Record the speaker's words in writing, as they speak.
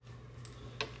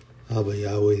Abba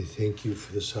Yahweh, thank you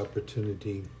for this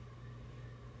opportunity,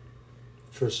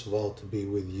 first of all, to be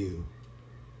with you,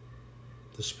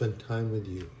 to spend time with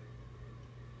you,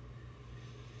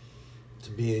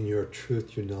 to be in your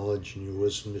truth, your knowledge, and your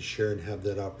wisdom, to share and have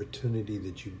that opportunity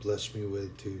that you bless me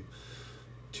with,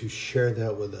 to share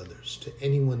that with others, to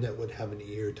anyone that would have an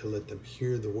ear, to let them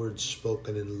hear the words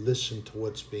spoken and listen to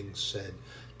what's being said,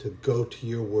 to go to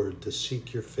your word, to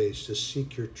seek your face, to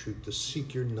seek your truth, to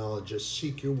seek your knowledge, to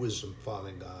seek your wisdom,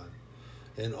 Father God,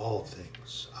 in all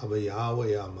things. Abba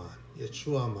Yahweh Aman,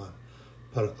 Yeshua Aman,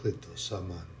 Parakletos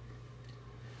Aman.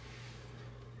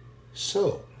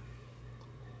 So,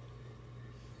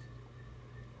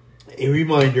 a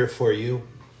reminder for you,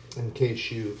 in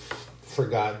case you've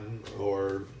forgotten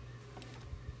or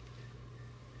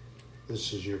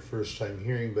this is your first time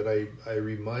hearing, but I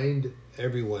remind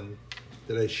everyone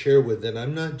that I share with that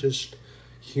I'm not just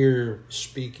here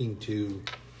speaking to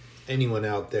anyone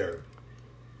out there.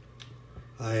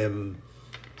 I am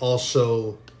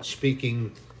also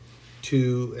speaking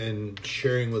to and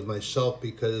sharing with myself,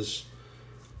 because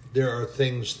there are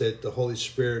things that the Holy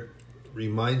Spirit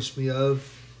reminds me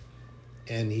of,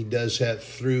 and he does that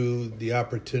through the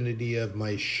opportunity of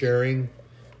my sharing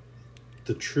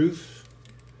the truth,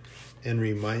 and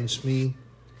reminds me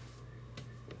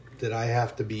that I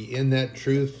have to be in that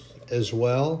truth as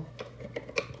well.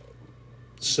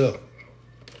 So,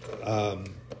 I've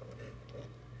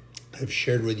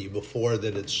shared with you before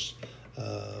that it's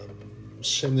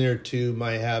similar to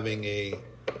my having a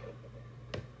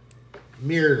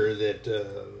mirror that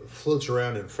floats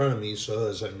around in front of me. So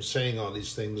as I'm saying all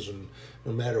these things, and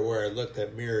no matter where I look,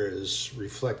 that mirror is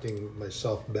reflecting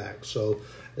myself back. So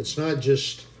it's not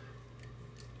just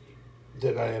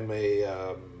that I am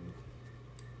a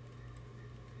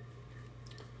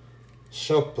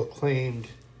self-proclaimed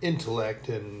intellect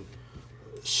and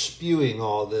spewing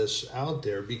all this out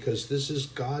there, because this is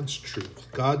God's truth,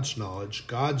 God's knowledge,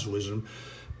 God's wisdom,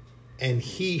 and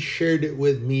he shared it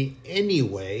with me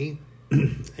anyway,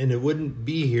 and it wouldn't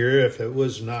be here if it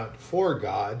was not for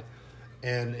God,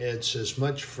 and it's as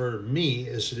much for me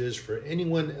as it is for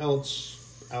anyone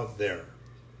else out there.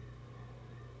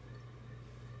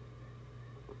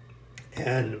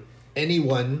 And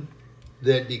anyone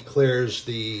that declares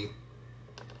the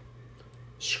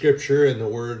Scripture and the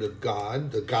Word of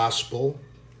God, the gospel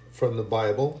from the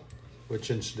Bible, which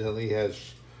incidentally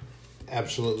has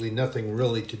absolutely nothing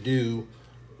really to do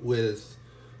with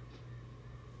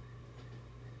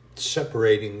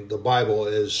separating the Bible,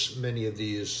 as many of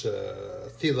these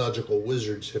theological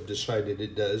wizards have decided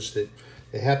it does, that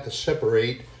they have to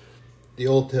separate the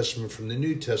Old Testament from the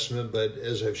New Testament. But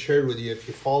as I've shared with you, if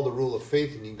you follow the rule of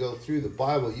faith and you go through the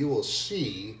Bible, you will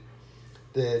see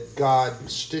that God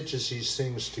stitches these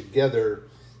things together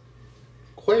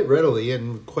quite readily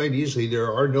and quite easily.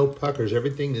 There are no puckers.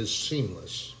 Everything is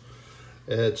seamless.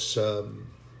 It's there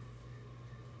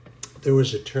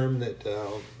was a term that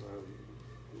I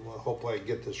hope I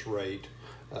get this right,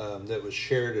 that was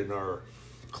shared in our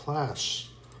class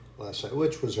last night,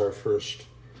 which was our first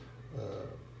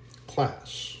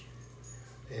class,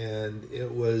 and it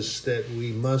was that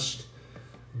we must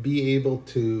be able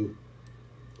to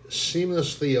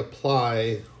seamlessly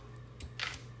apply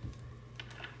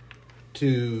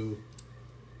to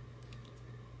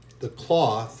the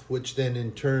cloth, which then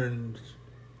in turn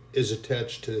is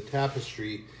attached to the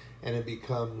tapestry, and it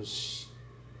becomes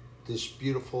this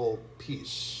beautiful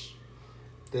piece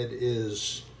that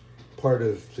is part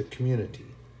of the community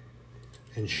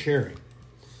and sharing.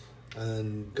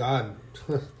 And God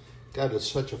is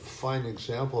such a fine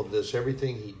example of this.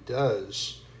 Everything he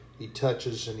does, he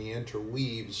touches and he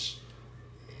interweaves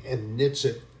and knits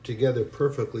it together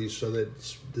perfectly so that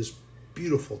it's this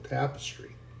beautiful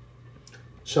tapestry.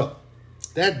 So,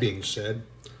 that being said,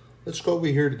 let's go over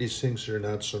here to these things that are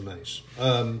not so nice.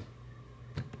 And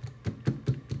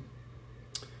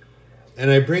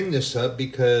I bring this up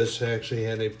because I actually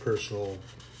had a personal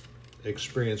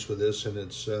experience with this, and it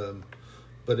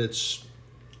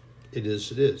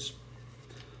is.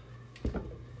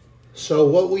 So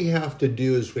what we have to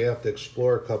do is we have to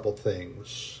explore a couple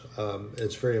things.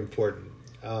 It's very important.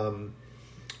 And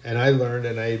I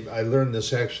learned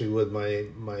this actually with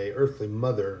my earthly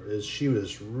mother, is she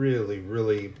was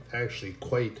really actually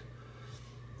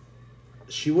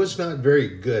she was not very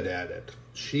good at it.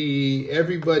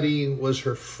 Everybody was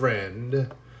her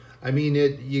friend. I mean,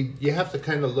 you have to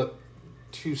kind of look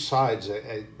two sides.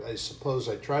 I suppose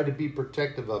I tried to be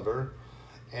protective of her,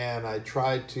 and I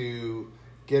tried to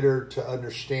get her to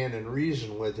understand and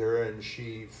reason with her, and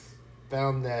she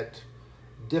found that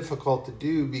difficult to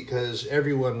do because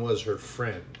everyone was her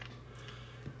friend.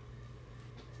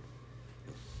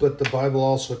 but the Bible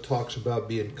also talks about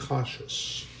being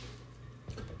cautious.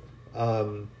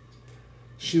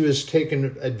 She was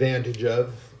taken advantage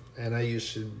of, and I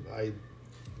used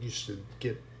to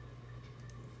get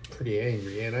pretty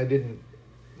angry, and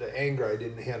the anger I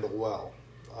didn't handle well.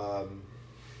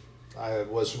 I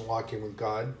wasn't walking with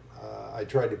God. I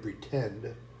tried to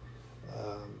pretend,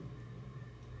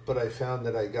 but I found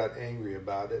that I got angry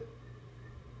about it.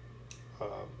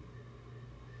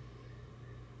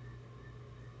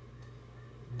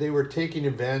 They were taking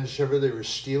advantage of her. They were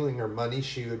stealing her money.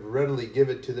 She would readily give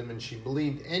it to them, and she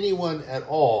believed anyone at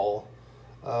all.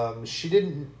 She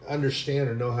didn't understand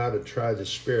or know how to try the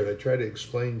Spirit. I tried to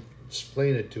explain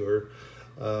it to her,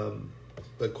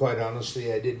 but quite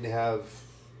honestly, I didn't have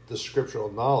the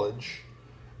scriptural knowledge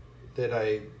that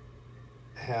I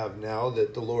have now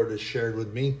that the Lord has shared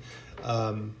with me.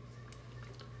 And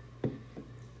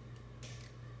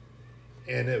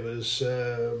it was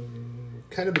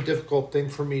kind of a difficult thing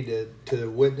for me to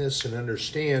witness and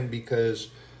understand, because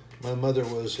my mother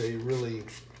was a really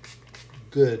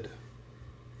good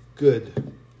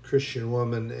Christian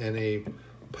woman and a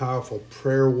powerful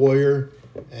prayer warrior,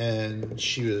 and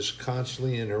she was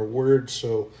constantly in her word,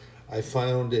 so I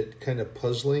found it kind of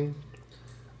puzzling.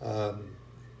 And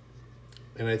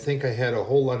I think I had a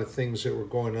whole lot of things that were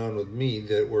going on with me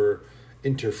that were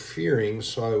interfering,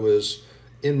 so I was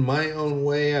in my own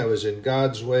way, I was in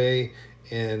God's way,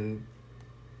 and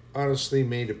honestly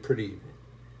made a pretty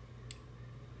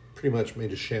much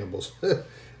made a shambles.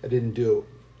 I didn't do it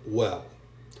well.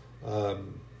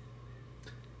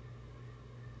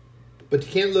 But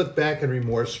you can't look back in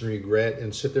remorse and regret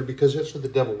and sit there, because that's what the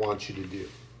devil wants you to do.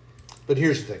 But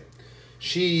here's the thing.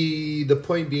 The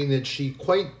point being that she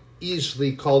quite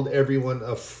easily called everyone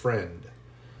a friend,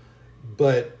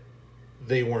 but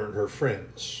they weren't her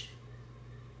friends.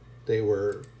 They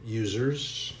were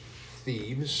users,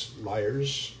 thieves,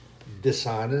 liars,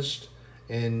 dishonest,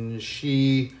 and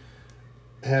she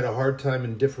had a hard time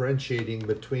in differentiating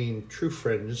between true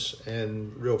friends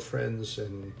and real friends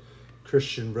and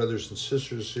Christian brothers and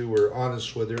sisters who were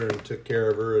honest with her and took care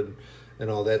of her and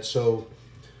all that. So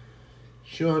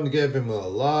she wanted to give him a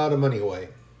lot of money away.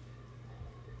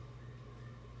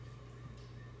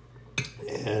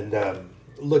 And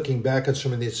looking back on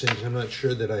some of these things, I'm not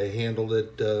sure that I handled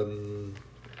it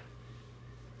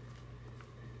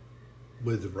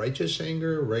with righteous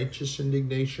anger, righteous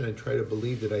indignation. I try to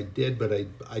believe that I did, but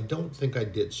I don't think I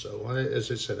did so.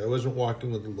 As I said, I wasn't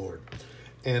walking with the Lord.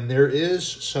 And there is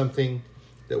something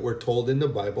that we're told in the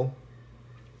Bible,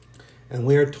 and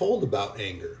we are told about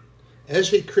anger.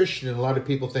 As a Christian, a lot of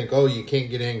people think, oh, you can't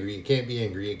get angry, you can't be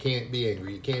angry, you can't be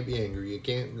angry, you can't be angry,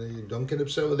 don't get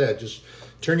upset with that, just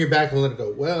turn your back and let it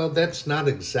go. Well, that's not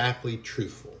exactly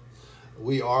truthful.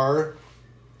 We are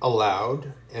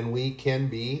allowed and we can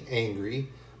be angry,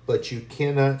 but you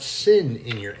cannot sin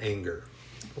in your anger.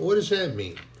 Well, what does that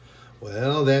mean?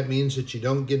 Well, that means that you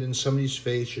don't get in somebody's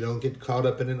face, you don't get caught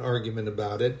up in an argument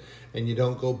about it, and you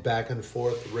don't go back and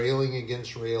forth, railing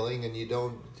against railing, and you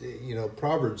don't,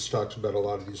 Proverbs talks about a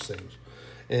lot of these things.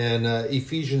 And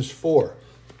Ephesians 4,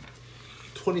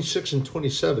 26 and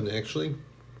 27, actually.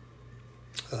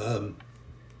 I'll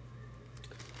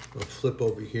flip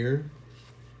over here.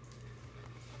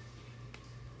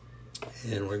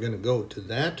 And we're going to go to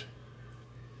that.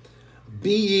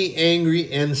 Be ye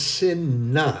angry and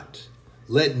sin not.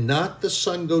 Let not the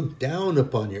sun go down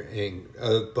upon your anger,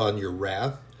 upon your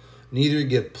wrath, neither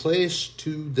give place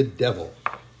to the devil.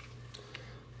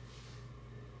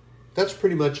 That's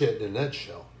pretty much it in a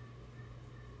nutshell.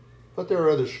 But there are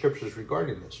other scriptures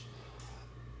regarding this.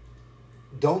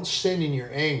 Don't sin in your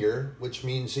anger, which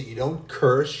means that you don't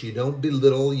curse, you don't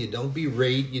belittle, you don't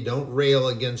berate, you don't rail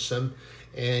against them,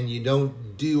 and you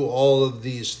don't do all of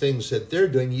these things that they're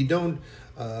doing. You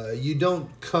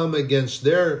don't come against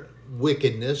their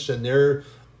wickedness and their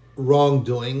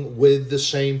wrongdoing with the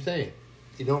same thing.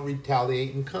 You don't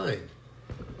retaliate in kind.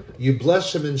 You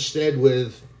bless them instead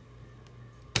with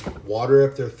water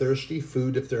if they're thirsty,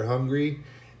 food if they're hungry,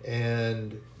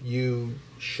 and you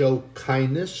show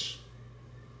kindness.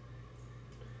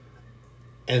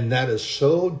 And that is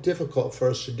so difficult for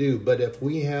us to do. But if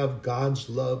we have God's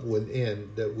love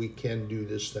within, that we can do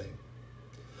this thing.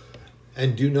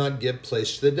 And do not give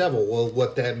place to the devil. Well,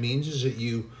 what that means is that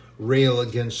you rail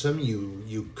against them,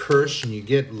 you curse, and you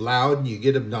get loud, and you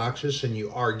get obnoxious, and you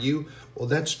argue. Well,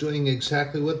 that's doing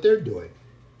exactly what they're doing.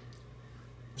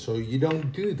 So you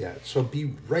don't do that. So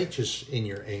be righteous in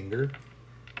your anger.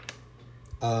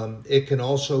 It can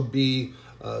also be,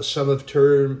 some have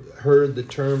heard the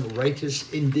term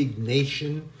righteous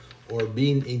indignation, or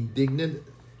being indignant.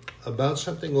 about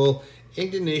something? Well,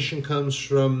 indignation comes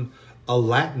from a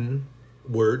Latin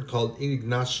word called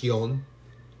indignation,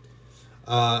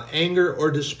 anger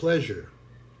or displeasure.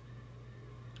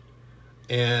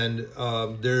 And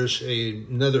there's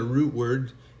another root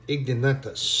word,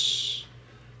 ignotus,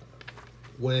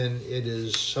 when it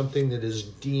is something that is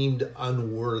deemed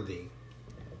unworthy.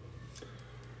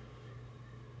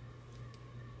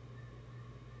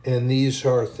 And these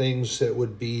are things that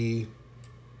would be,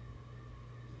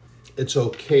 it's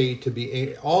okay to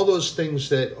be, all those things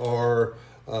that are,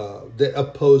 that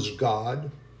oppose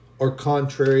God or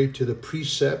contrary to the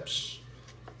precepts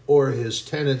or his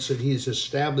tenets that he's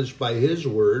established by his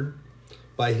word,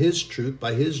 by his truth,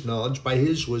 by his knowledge, by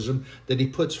his wisdom that he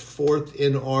puts forth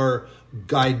in our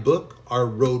guidebook, our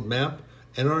roadmap,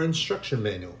 and our instruction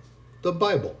manual, the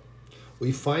Bible.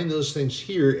 We find those things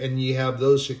here, and you have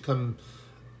those that come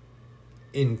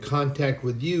in contact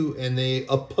with you and they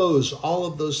oppose all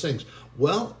of those things.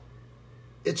 Well,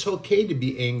 it's okay to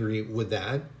be angry with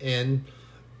that and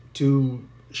to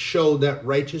show that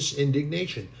righteous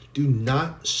indignation. Do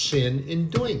not sin in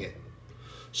doing it.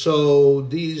 So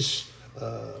these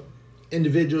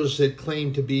individuals that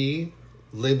claim to be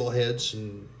label heads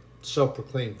and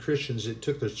self-proclaimed Christians that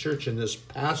took the church, and this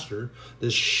pastor,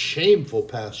 this shameful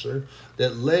pastor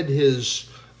that led his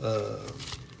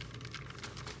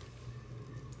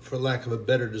for lack of a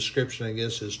better description, I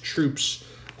guess, as troops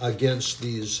against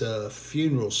these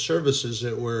funeral services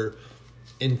that were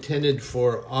intended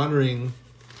for honoring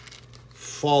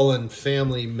fallen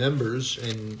family members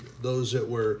and those that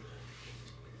were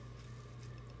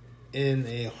in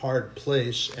a hard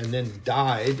place and then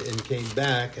died and came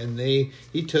back, and he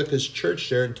took his church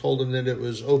there and told them that it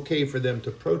was okay for them to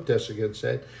protest against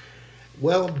that.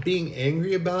 Well, being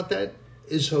angry about that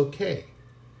is okay,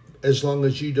 as long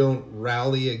as you don't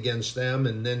rally against them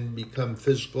and then become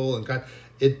physical and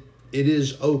it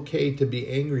is okay to be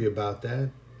angry about that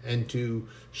and to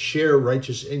share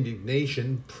righteous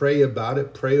indignation, pray about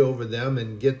it, pray over them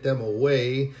and get them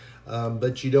away.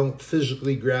 But you don't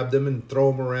physically grab them and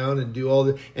throw them around and do all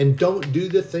that, and don't do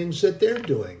the things that they're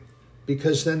doing,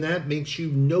 because then that makes you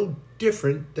no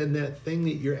different than that thing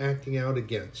that you're acting out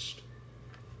against.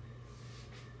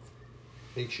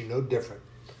 Makes you no different.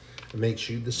 It makes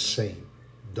you the same.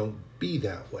 Don't be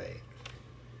that way.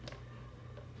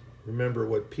 Remember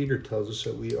what Peter tells us,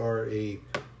 that we are a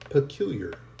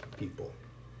peculiar people.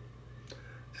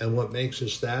 And what makes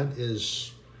us that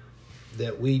is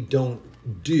that we don't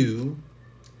do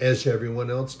as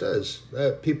everyone else does.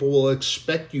 People will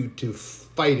expect you to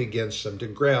fight against them, to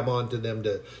grab onto them,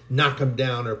 to knock them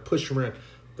down or push them around.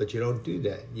 But you don't do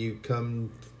that. You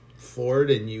come forward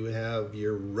and you have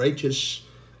your righteous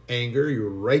anger, your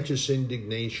righteous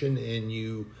indignation, and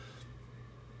you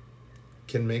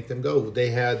can make them go. They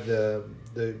had the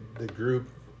group,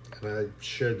 and I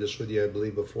shared this with you, I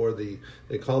believe, before. They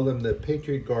called them the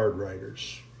Patriot Guard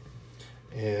Riders.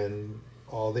 And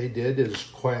all they did is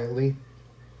quietly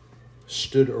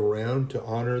stood around to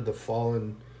honor the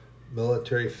fallen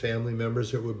military family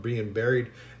members that were being buried,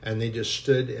 and they just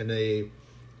stood in a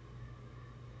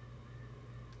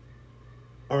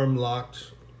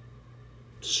arm-locked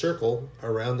circle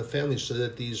around the family so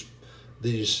that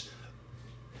these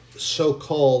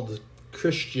so-called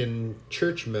Christian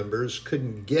church members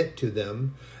couldn't get to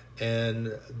them,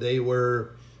 and they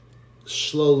were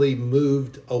slowly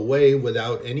moved away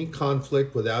without any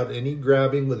conflict, without any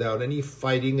grabbing, without any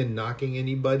fighting and knocking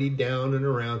anybody down and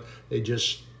around. They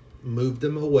just moved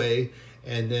them away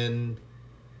and then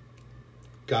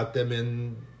got them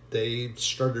in. They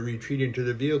started retreating to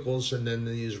their vehicles, and then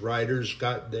these riders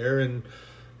got there and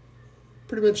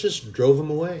pretty much just drove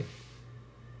them away.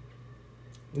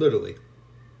 Literally.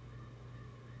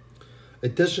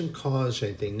 It doesn't cause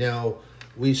anything. Now,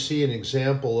 we see an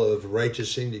example of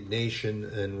righteous indignation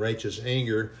and righteous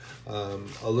anger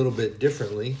a little bit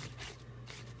differently,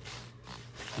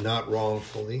 not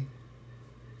wrongfully.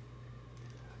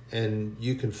 And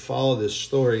you can follow this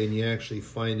story, and you actually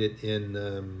find it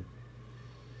in,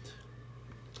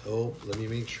 let me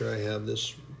make sure I have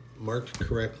this marked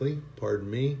correctly. Pardon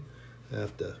me. I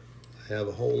have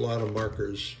a whole lot of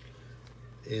markers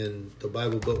in the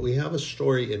Bible, but we have a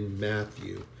story in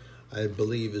Matthew, I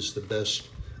believe, is the best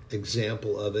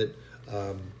example of it.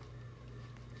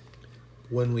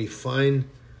 When we find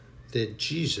that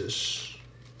Jesus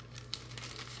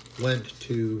went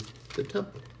to the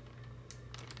temple.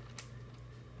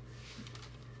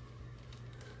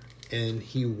 And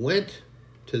he went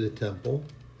to the temple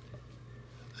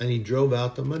and he drove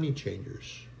out the money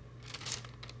changers.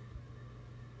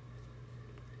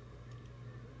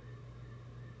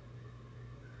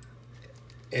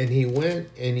 And he went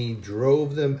and he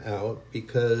drove them out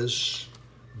because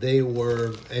they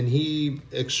were, and he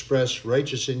expressed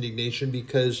righteous indignation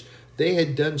because they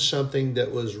had done something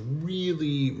that was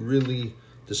really, really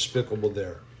despicable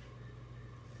there.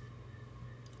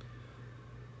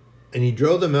 And he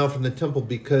drove them out from the temple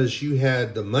because you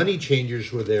had the money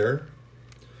changers were there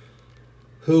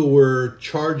who were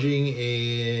charging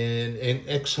an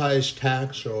excise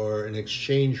tax or an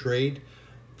exchange rate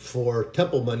for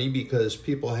temple money because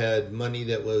people had money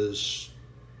that was,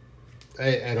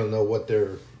 I don't know what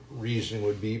their reason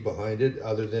would be behind it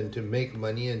other than to make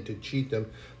money and to cheat them,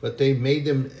 but they made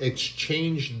them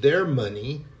exchange their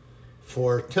money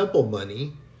for temple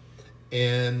money.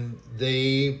 And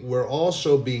they were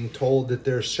also being told that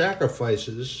their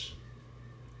sacrifices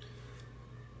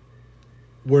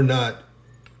were not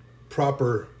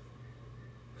proper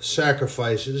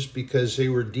sacrifices because they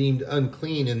were deemed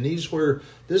unclean. And this were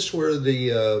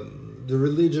the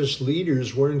religious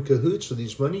leaders were in cahoots with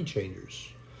these money changers.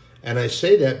 And I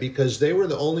say that because they were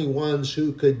the only ones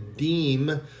who could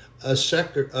deem a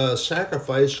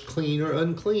sacrifice clean or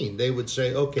unclean. They would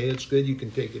say, okay, it's good, you can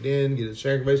take it in, get it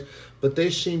sacrificed. But they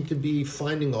seemed to be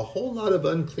finding a whole lot of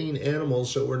unclean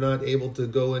animals that were not able to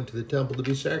go into the temple to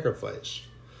be sacrificed.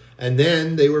 And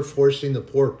then they were forcing the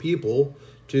poor people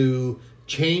to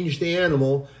change the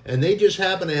animal, and they just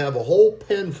happened to have a whole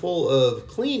pen full of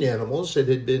clean animals that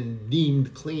had been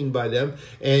deemed clean by them,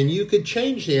 and you could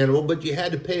change the animal, but you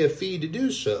had to pay a fee to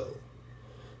do so.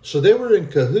 So they were in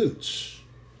cahoots.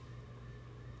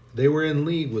 They were in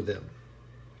league with them.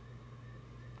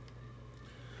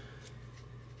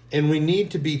 And we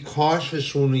need to be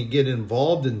cautious when we get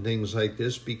involved in things like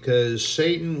this because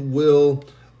Satan will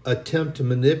attempt to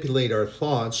manipulate our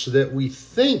thoughts so that we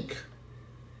think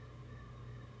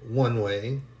one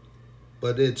way,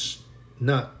 but it's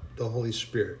not the Holy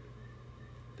Spirit.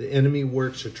 The enemy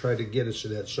works to try to get us to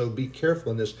that. So be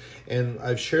careful in this. And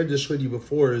I've shared this with you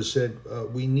before, is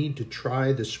that we need to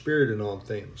try the Spirit in all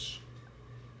things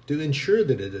to ensure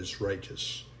that it is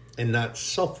righteous and not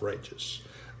self-righteous.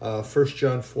 1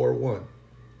 John 4:1.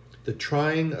 The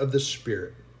trying of the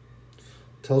Spirit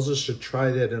tells us to try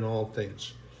that in all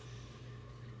things.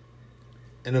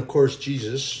 And of course,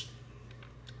 Jesus,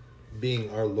 being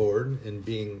our Lord and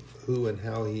being who and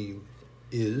how he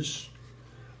is,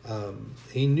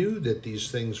 he knew that these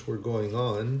things were going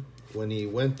on when he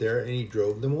went there and he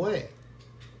drove them away.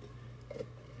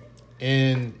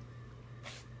 And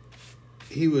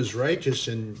he was righteous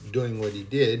in doing what he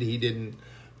did. He didn't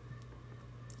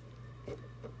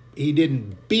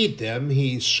beat them.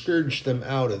 He scourged them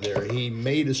out of there. He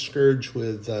made a scourge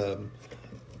with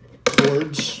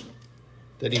cords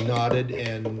that he knotted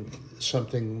and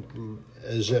something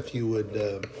as if you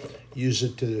would use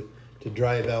it to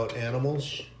drive out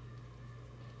animals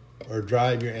or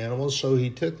drive your animals. So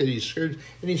he took it, he scourged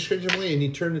them away, and he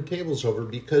turned the tables over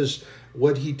because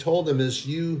what he told them is,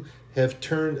 you have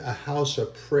turned a house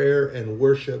of prayer and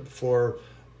worship for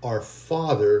our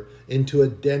Father into a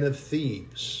den of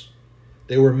thieves.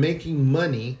 They were making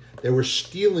money. They were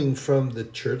stealing from the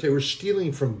church. They were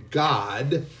stealing from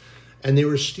God, and they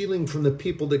were stealing from the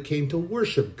people that came to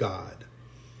worship God.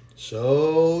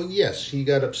 So, yes, he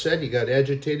got upset. He got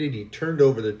agitated. He turned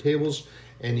over the tables,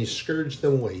 and he scourged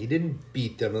them away. He didn't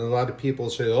beat them. And a lot of people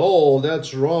say, oh,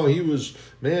 that's wrong.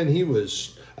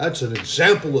 That's an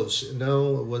example of sin.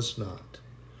 No, it was not.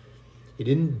 He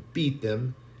didn't beat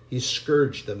them. He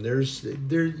scourged them.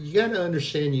 You got to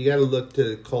understand, you got to look to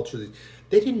the culture.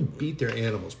 They didn't beat their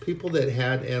animals. People that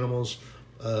had animals,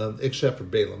 except for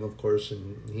Balaam, of course,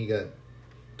 and he got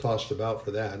tossed about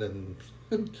for that, and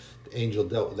the angel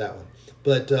dealt with that one.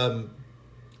 But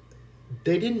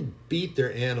they didn't beat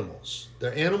their animals.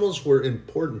 Their animals were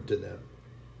important to them.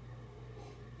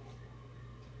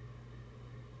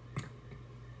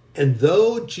 And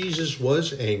though Jesus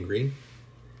was angry,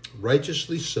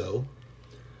 righteously so,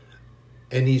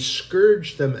 and he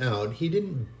scourged them out, he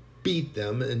didn't beat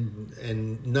them,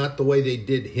 and not the way they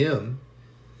did him,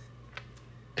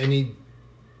 and he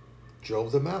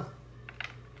drove them out.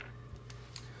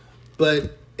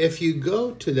 But if you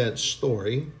go to that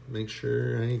story, make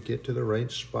sure I get to the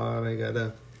right spot.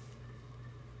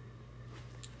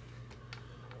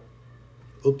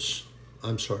 Oops,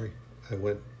 I'm sorry. I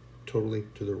went totally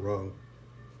to the wrong.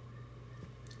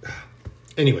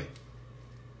 Anyway,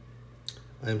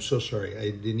 I'm so sorry. I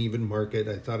didn't even mark it.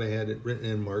 I thought I had it written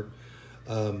and marked.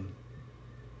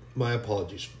 My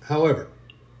apologies. However,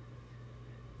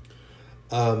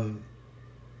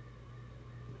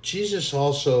 Jesus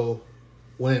also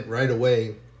went right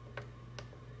away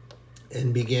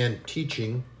and began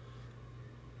teaching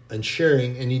and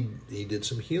sharing, and he did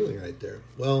some healing right there.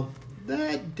 Well,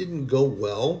 that didn't go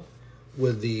well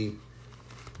with the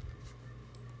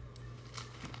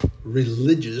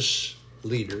religious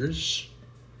leaders,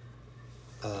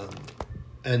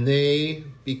 and they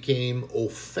became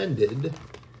offended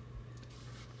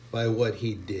by what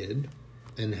he did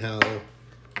and how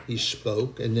he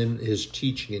spoke, and then his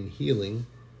teaching and healing.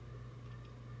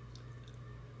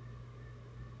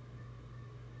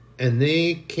 And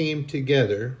they came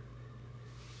together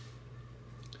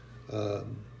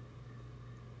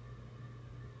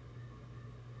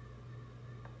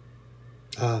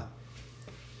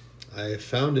I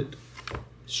found it.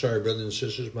 Sorry, brothers and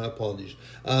sisters, my apologies.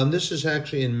 This is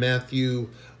actually in Matthew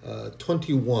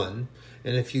 21.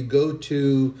 And if you go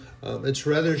to, it's a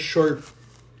rather short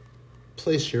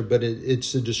place here, but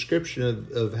it's a description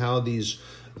of how these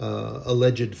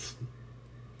alleged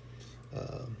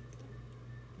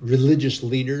religious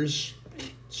leaders,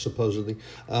 supposedly.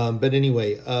 But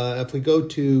anyway, if we go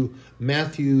to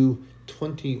Matthew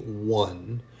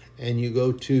 21 and you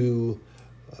go to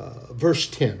verse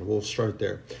 10, we'll start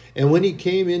there. And when he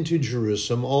came into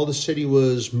Jerusalem, all the city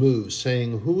was moved,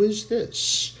 saying, "Who is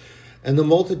this?" And the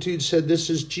multitude said, "This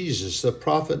is Jesus, the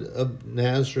prophet of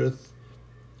Nazareth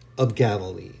of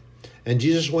Galilee." And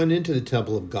Jesus went into the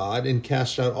temple of God and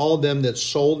cast out all them that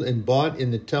sold and bought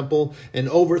in the temple, and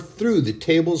overthrew the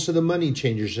tables of the money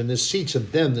changers and the seats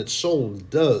of them that sold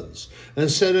doves, and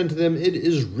said unto them, "It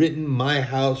is written, my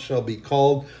house shall be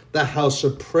called the house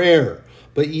of prayer,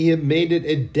 but ye have made it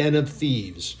a den of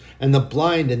thieves." And the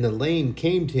blind and the lame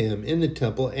came to him in the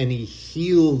temple, and he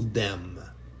healed them.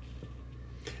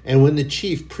 And when the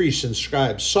chief priests and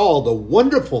scribes saw the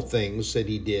wonderful things that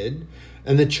he did,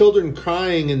 and the children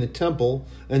crying in the temple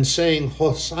and saying,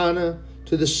 "Hosanna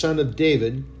to the Son of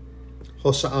David."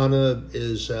 Hosanna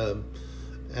is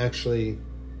actually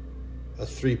a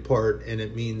three-part, and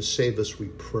it means "save us, we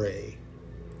pray."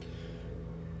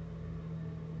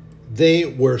 They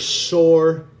were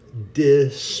sore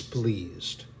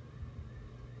displeased.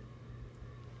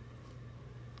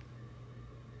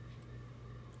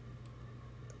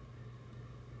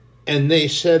 And they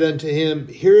said unto him,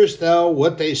 "Hearest thou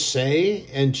what they say?"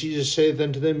 And Jesus saith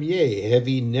unto them, "Yea, have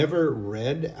ye never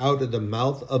read, out of the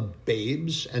mouth of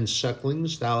babes and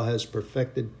sucklings thou hast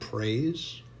perfected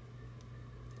praise?"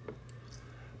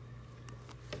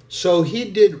 So he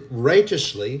did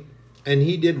righteously, and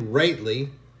he did rightly,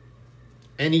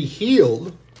 and he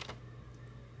healed,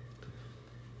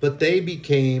 but they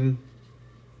became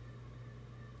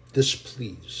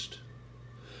displeased.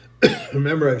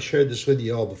 Remember, I've shared this with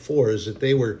you all before, is that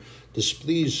they were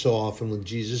displeased so often with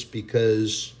Jesus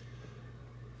because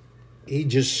he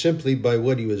just simply, by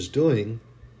what he was doing,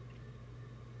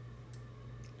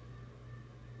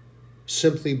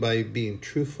 simply by being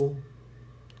truthful,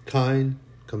 kind,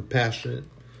 compassionate,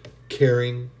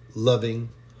 caring, loving,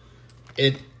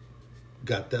 it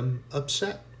got them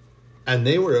upset. And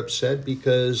they were upset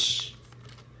because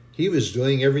he was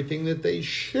doing everything that they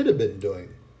should have been doing,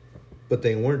 but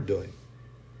they weren't doing.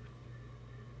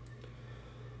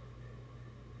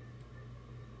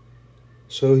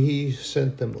 So he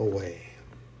sent them away.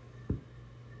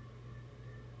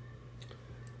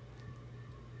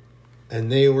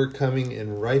 And they were coming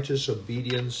in righteous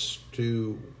obedience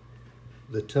to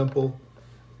the temple,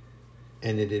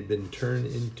 and it had been turned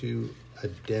into a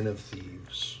den of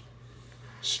thieves,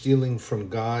 stealing from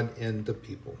God and the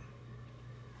people.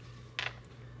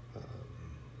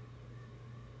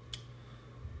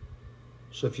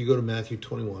 So if you go to Matthew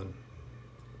 21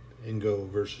 and go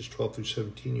verses 12 through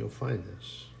 17, you'll find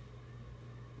this.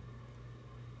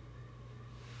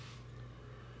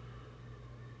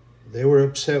 They were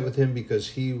upset with him because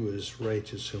he was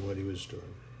righteous in what he was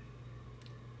doing.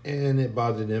 And it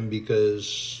bothered them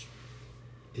because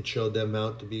it showed them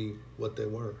out to be what they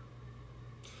were.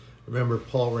 Remember,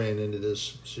 Paul ran into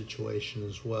this situation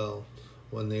as well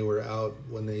when they were out,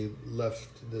 when they left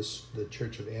the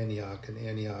church of Antioch, and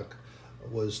Antioch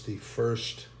was the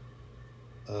first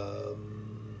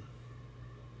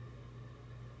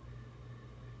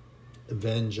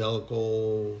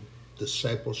evangelical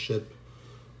discipleship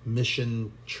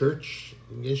mission church.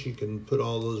 I guess you can put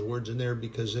all those words in there,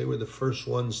 because they were the first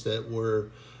ones that were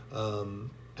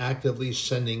actively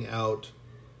sending out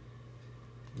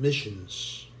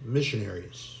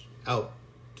missionaries out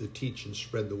to teach and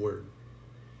spread the word.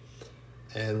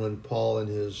 And when Paul and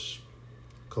his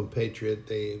compatriot,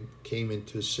 they came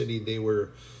into a city, they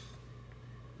were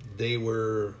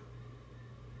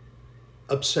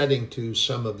upsetting to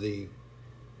some of the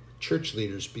church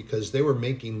leaders because they were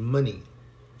making money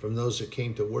from those that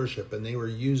came to worship, and they were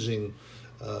using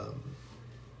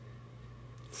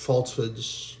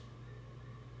falsehoods,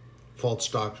 false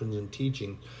doctrines and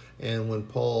teaching. And when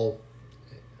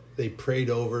they prayed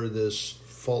over this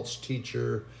false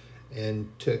teacher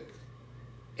and took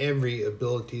every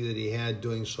ability that he had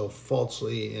doing so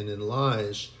falsely and in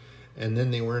lies, and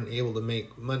then they weren't able to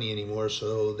make money anymore,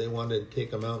 so they wanted to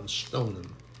take them out and stone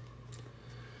them.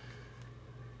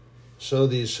 So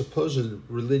these supposed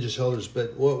religious elders,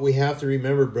 but what we have to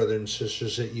remember, brothers and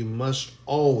sisters, that you must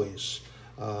always,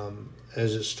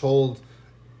 as it's told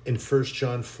in 1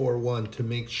 John 4:1, to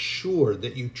make sure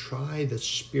that you try the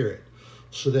Spirit,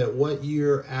 so that what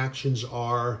your actions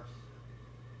are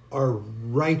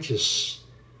righteous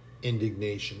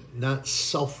indignation, not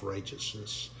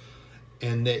self-righteousness,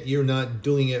 and that you're not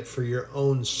doing it for your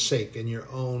own sake and your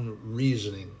own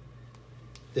reasoning,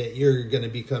 that you're going to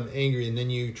become angry and then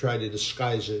you try to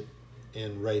disguise it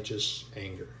in righteous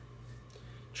anger.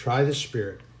 Try the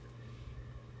Spirit,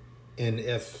 and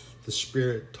if the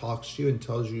Spirit talks to you and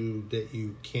tells you that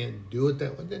you can't do it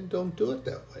that way, then don't do it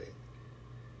that way.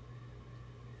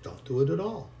 Don't do it at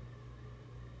all.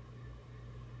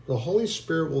 The Holy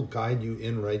Spirit will guide you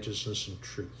in righteousness and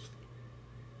truth.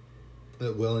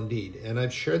 It will indeed. And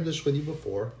I've shared this with you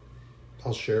before.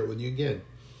 I'll share it with you again.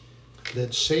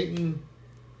 That Satan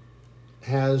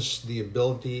has the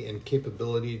ability and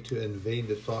capability to invade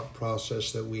the thought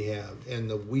process that we have. And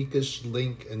the weakest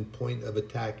link and point of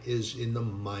attack is in the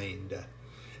mind.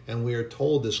 And we are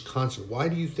told this concept. Why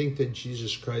do you think that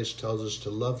Jesus Christ tells us to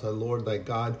love the Lord thy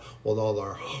God with all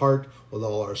our heart, with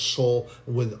all our soul,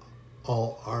 with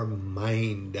all our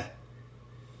mind?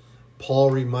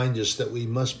 Paul reminds us that we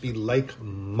must be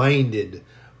like-minded.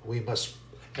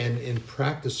 And in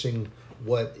practicing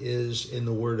what is in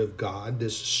the Word of God,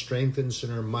 this strengthens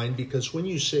in our mind, because when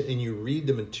you sit and you read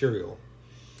the material,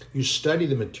 you study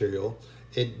the material,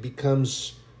 it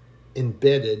becomes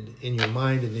embedded in your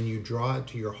mind, and then you draw it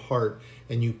to your heart,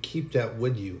 and you keep that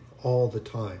with you all the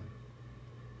time.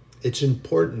 It's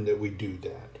important that we do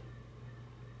that.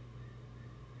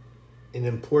 And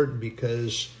important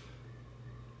because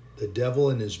the devil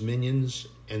and his minions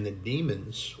and the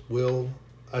demons will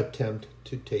attempt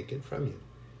to take it from you.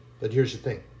 But here's the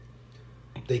thing.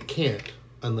 They can't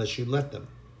unless you let them.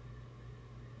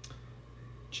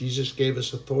 Jesus gave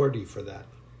us authority for that.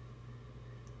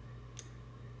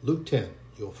 Luke 10,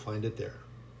 you'll find it there.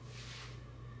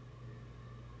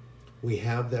 We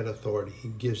have that authority. He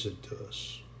gives it to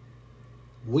us.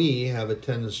 We have a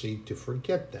tendency to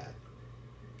forget that.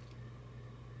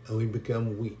 And we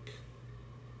become weak.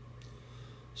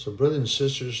 So brothers and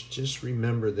sisters, just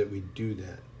remember that we do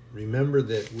that. Remember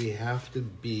that we have to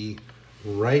be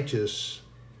righteous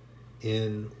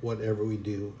in whatever we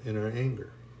do in our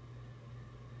anger.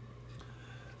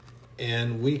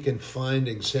 And we can find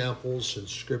examples in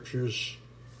scriptures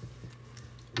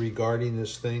regarding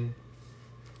this thing.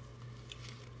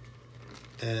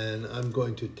 And I'm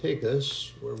going to take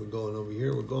us, where are we going over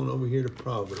here? We're going over here to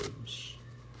Proverbs.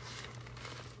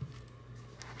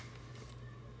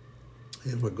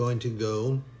 And we're going to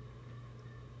go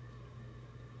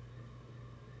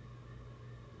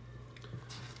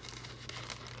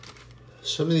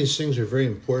some of these things are very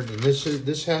important, and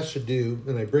this has to do,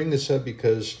 and I bring this up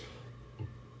because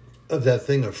of that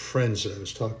thing of friends that I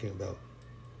was talking about.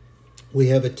 We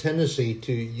have a tendency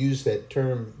to use that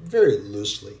term very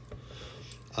loosely.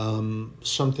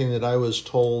 Something that I was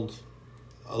told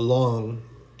a long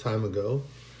time ago,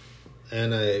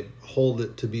 and I hold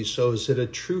it to be so, is that a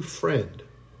true friend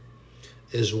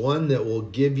is one that will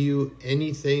give you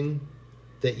anything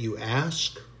that you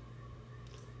ask,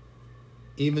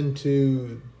 even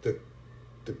to the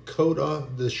coat off,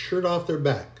 the shirt off their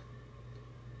back.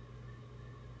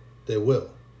 They will.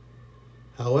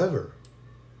 However,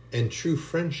 in true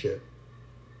friendship,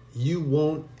 you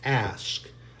won't ask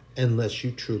unless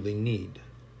you truly need.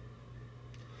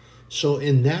 So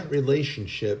in that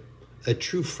relationship, a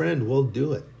true friend will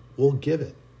do it, will give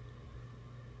it.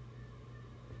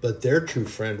 But their true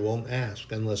friend won't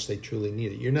ask unless they truly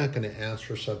need it. You're not going to ask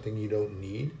for something you don't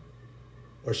need,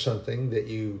 or something that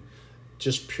you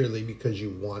just purely because you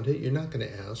want it. You're not going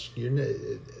to ask.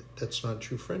 That's not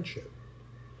true friendship.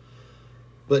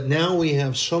 But now we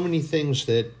have so many things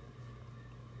that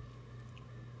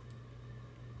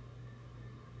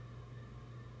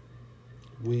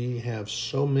we have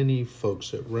so many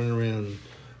folks that run around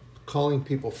calling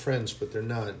people friends, but they're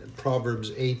not. In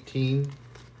Proverbs 18,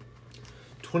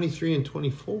 23 and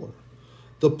 24.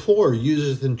 The poor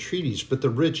useth entreaties, but the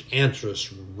rich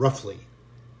answereth roughly.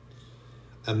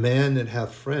 A man that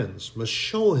hath friends must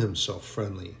show himself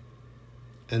friendly,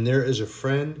 and there is a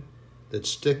friend that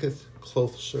sticketh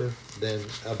closer than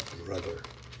a brother.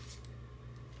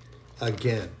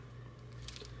 Again,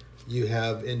 you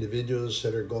have individuals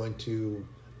that are going to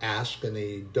ask and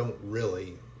they don't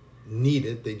really need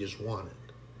it, they just want it.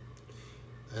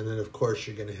 And then, of course,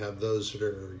 you're going to have those that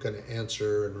are going to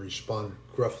answer and respond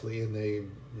gruffly, and they're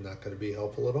not going to be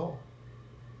helpful at all.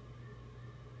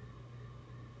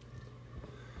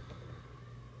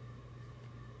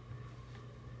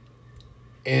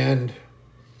 And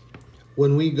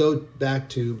when we go back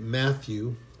to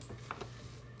Matthew,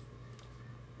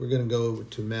 we're going to go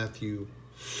to Matthew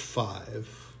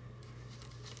 5.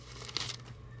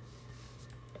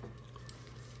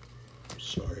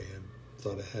 Sorry, I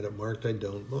thought I had it marked. I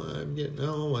don't.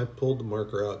 Well, I pulled the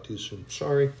marker out too soon.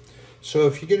 Sorry. So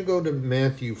if you're going to go to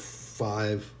Matthew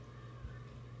 5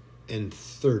 and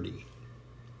 30.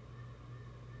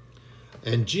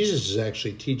 And Jesus is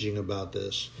actually teaching about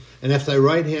this. And if thy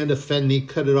right hand offend thee,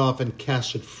 cut it off and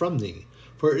cast it from thee.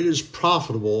 For it is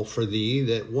profitable for thee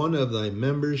that one of thy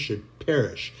members should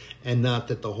perish, and not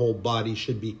that the whole body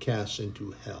should be cast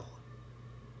into hell.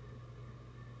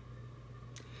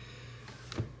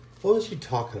 What was he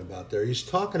talking about there? He's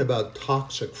talking about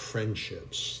toxic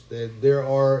friendships. There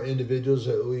are individuals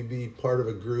that will be part of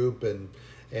a group,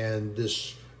 and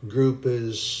this group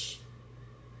is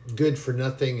good for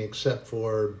nothing except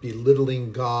for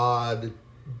belittling God,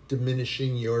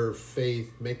 diminishing your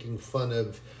faith, making fun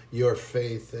of your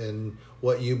faith and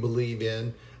what you believe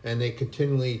in. And they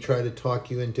continually try to talk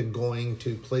you into going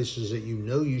to places that you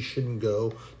know you shouldn't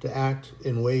go, to act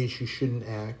in ways you shouldn't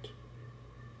act.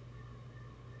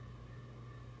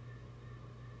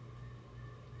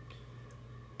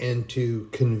 And to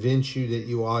convince you that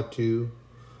you ought to.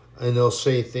 And they'll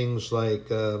say things like,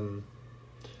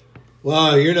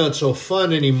 wow, you're not so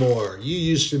fun anymore. You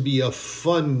used to be a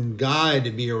fun guy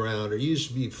to be around, or you used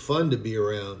to be fun to be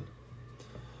around.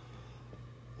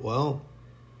 Well,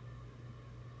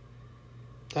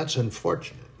 that's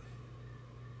unfortunate.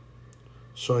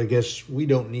 So I guess we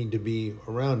don't need to be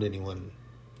around anyone.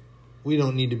 We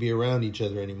don't need to be around each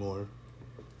other anymore.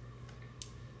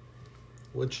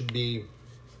 What should be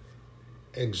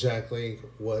exactly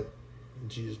what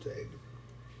Jesus did.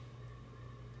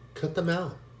 Cut them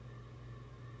out.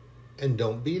 And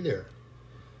don't be there.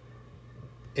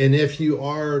 And if you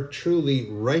are truly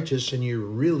righteous and you're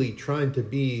really trying to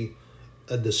be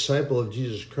a disciple of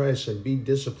Jesus Christ and be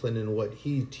disciplined in what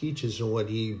he teaches and what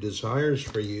he desires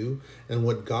for you and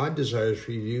what God desires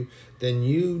for you, then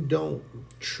you don't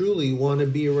truly want to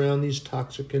be around these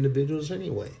toxic individuals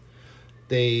anyway.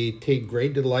 They take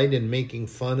great delight in making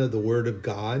fun of the Word of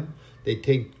God. They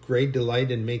take great delight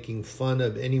in making fun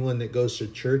of anyone that goes to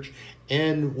church.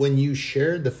 And when you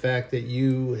share the fact that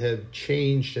you have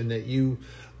changed and that you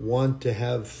want to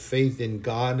have faith in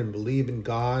God and believe in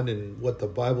God and what the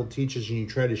Bible teaches, and you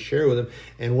try to share with them,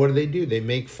 and what do? They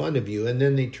make fun of you, and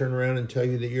then they turn around and tell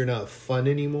you that you're not fun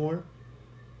anymore.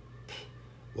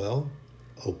 Well,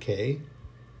 okay.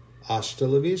 Hasta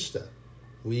la vista.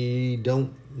 We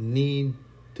don't need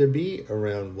to be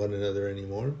around one another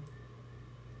anymore.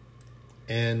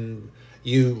 And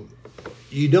you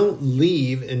don't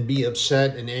leave and be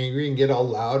upset and angry and get all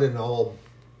loud and all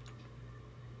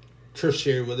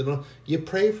tertiary with them. You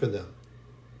pray for them.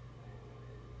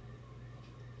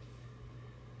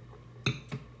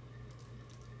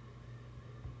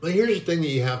 Well, here's the thing that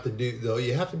you have to do, though.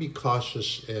 You have to be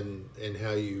cautious in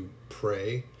how you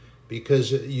pray,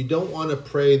 because you don't want to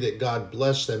pray that God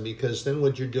bless them, because then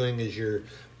what you're doing is you're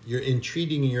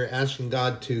entreating and you're asking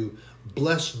God to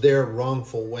bless their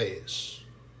wrongful ways.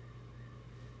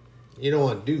 You don't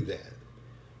want to do that.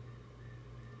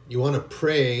 You want to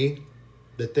pray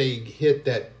that they hit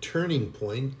that turning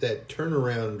point, that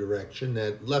turnaround direction,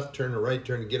 that left turn or right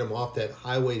turn, to get them off that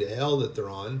highway to hell that they're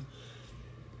on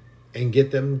and get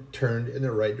them turned in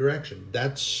the right direction.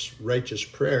 That's righteous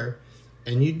prayer.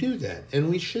 And you do that,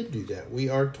 and we should do that. We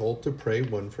are told to pray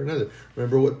one for another.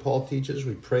 Remember what Paul teaches?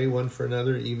 We pray one for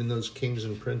another, even those kings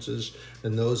and princes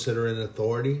and those that are in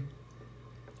authority.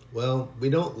 Well,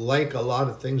 we don't like a lot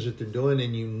of things that they're doing,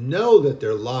 and you know that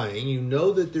they're lying. You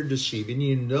know that they're deceiving.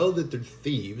 You know that they're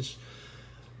thieves.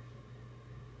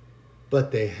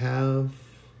 But they have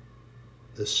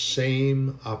the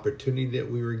same opportunity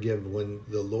that we were given when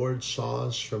the Lord saw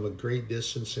us from a great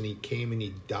distance, and he came and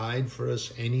he died for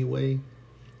us anyway.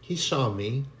 He saw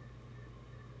me.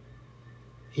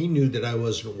 He knew that I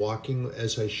wasn't walking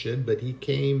as I should, but he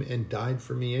came and died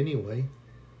for me anyway,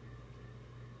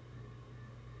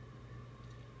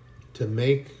 to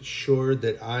make sure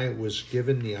that I was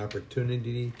given the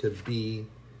opportunity to be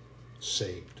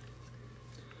saved.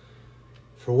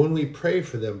 For when we pray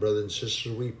for them, brothers and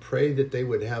sisters, we pray that they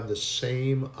would have the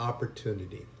same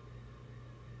opportunity.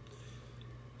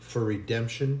 for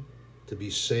redemption, to be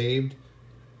saved,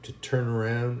 to turn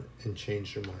around and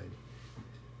change their mind.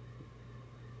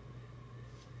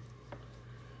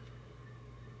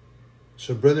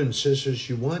 So, brothers and sisters,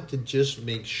 you want to just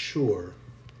make sure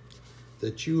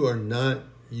that you are not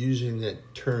using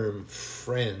that term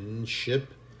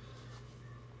friendship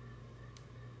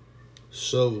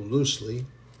so loosely,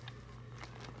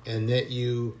 and that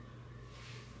you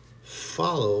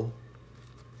follow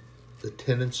the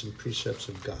tenets and precepts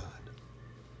of God.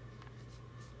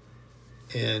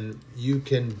 And you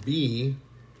can be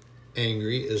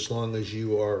angry as long as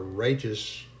you are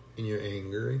righteous in your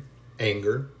anger,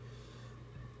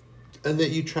 and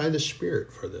that you try the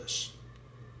Spirit for this.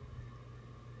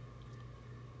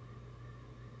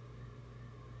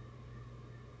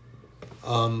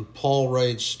 Paul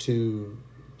writes to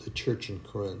the church in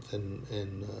Corinth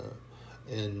and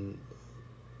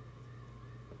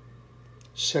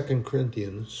 2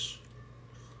 Corinthians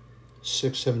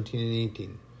 6, 17 and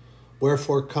 18.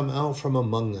 Wherefore come out from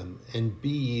among them, and be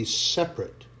ye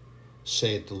separate,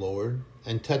 saith the Lord,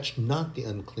 and touch not the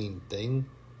unclean thing,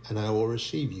 and I will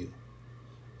receive you,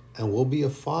 and will be a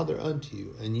father unto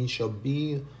you, and ye shall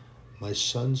be my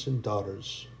sons and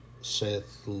daughters,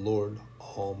 saith the Lord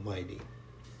Almighty.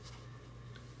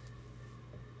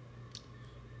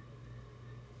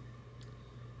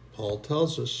 Paul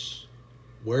tells us,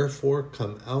 wherefore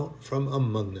come out from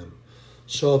among them.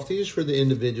 So if these were the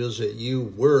individuals that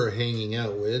you were hanging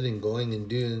out with and going and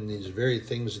doing these very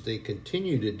things that they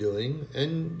continue to doing,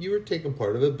 and you were taking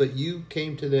part of it, but you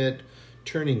came to that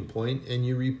turning point and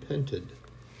you repented.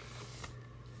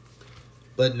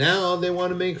 But now they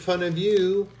want to make fun of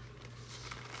you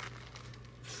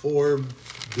for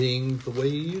being the way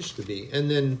you used to be,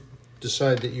 and then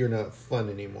decide that you're not fun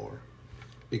anymore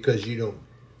because you don't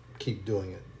keep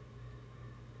doing it.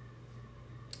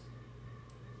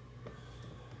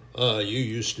 You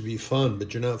used to be fun,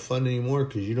 but you're not fun anymore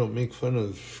because you don't make fun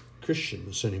of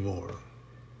Christians anymore.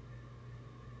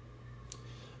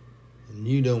 And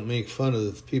you don't make fun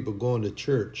of people going to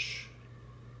church.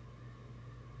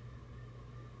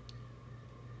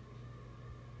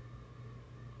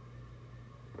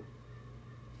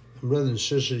 And brothers and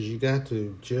sisters, you got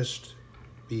to just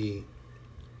be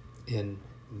in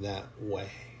that way.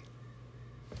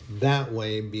 That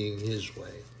way being His way.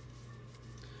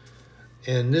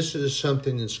 And this is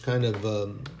something that's kind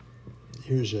of,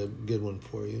 here's a good one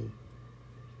for you.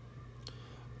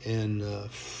 And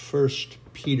 1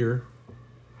 Peter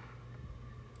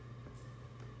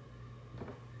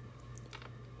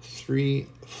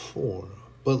 3:4.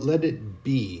 But let it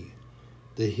be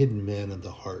the hidden man of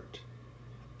the heart,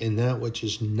 in that which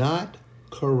is not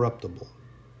corruptible,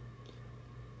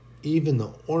 even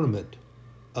the ornament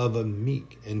of a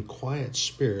meek and quiet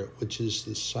spirit, which is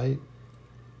the sight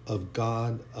of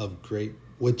God of great,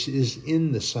 which is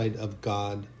in the sight of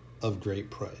God of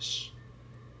great price.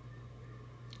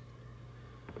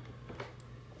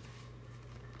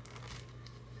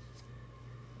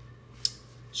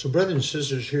 So, brothers and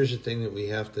sisters, here's the thing that we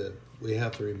have to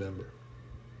remember.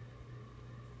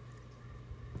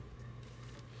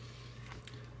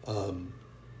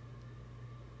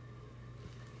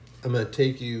 I'm going to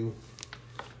take you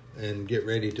and get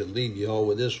ready to leave you all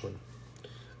with this one.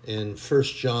 In 1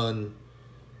 John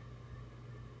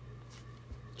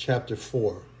chapter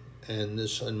 4, and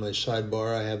this on my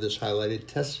sidebar, I have this highlighted,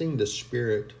 testing the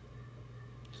spirit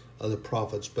of the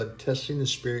prophets, but testing the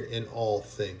spirit in all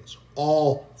things.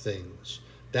 All things.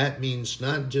 That means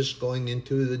not just going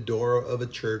into the door of a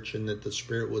church and that the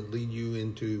Spirit would lead you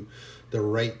into the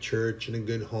right church and a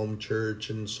good home church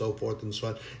and so forth and so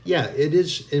on. Yeah, it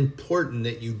is important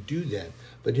that you do that.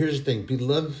 But here's the thing,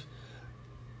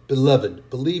 Beloved,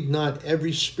 believe not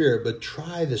every spirit, but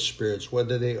try the spirits,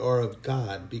 whether they are of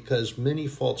God, because many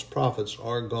false prophets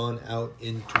are gone out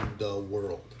into the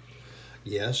world.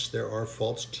 Yes, there are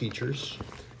false teachers.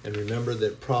 And remember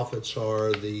that prophets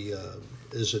are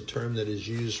is a term that is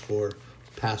used for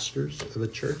pastors of a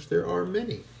church. There are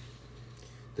many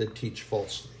that teach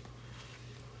falsely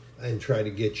and try to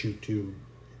get you to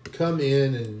come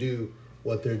in and do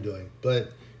what they're doing.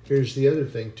 But here's the other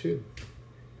thing too,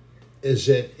 is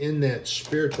that in that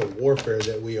spiritual warfare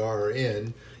that we are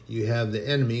in, you have the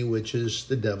enemy, which is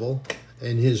the devil,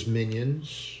 and his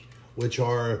minions, which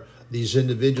are these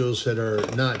individuals that are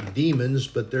not demons,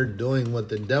 but they're doing what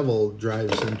the devil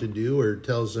drives them to do or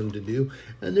tells them to do,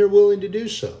 and they're willing to do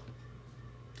so.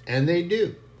 And they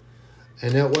do.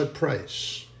 And at what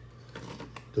price?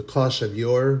 The cost of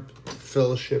your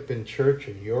fellowship in church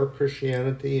and your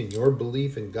Christianity and your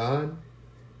belief in God?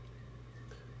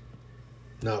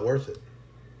 Not worth it.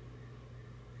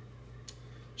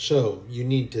 So you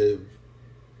need to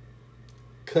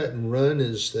cut and run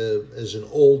as an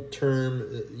old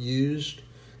term used.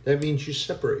 That means you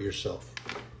separate yourself.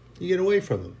 You get away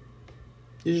from them.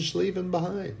 You just leave them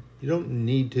behind. You don't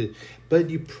need to, but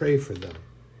you pray for them.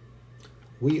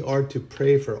 We are to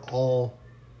pray for all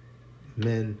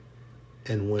men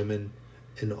and women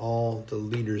and all the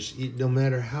leaders, no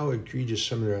matter how egregious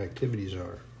some of their activities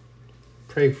are.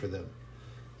 Pray for them,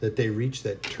 that they reach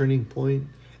that turning point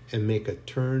and make a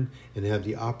turn and have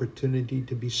the opportunity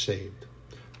to be saved.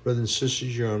 Brothers and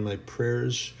sisters, you're on my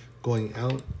prayers going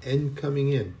out and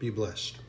coming in. Be blessed.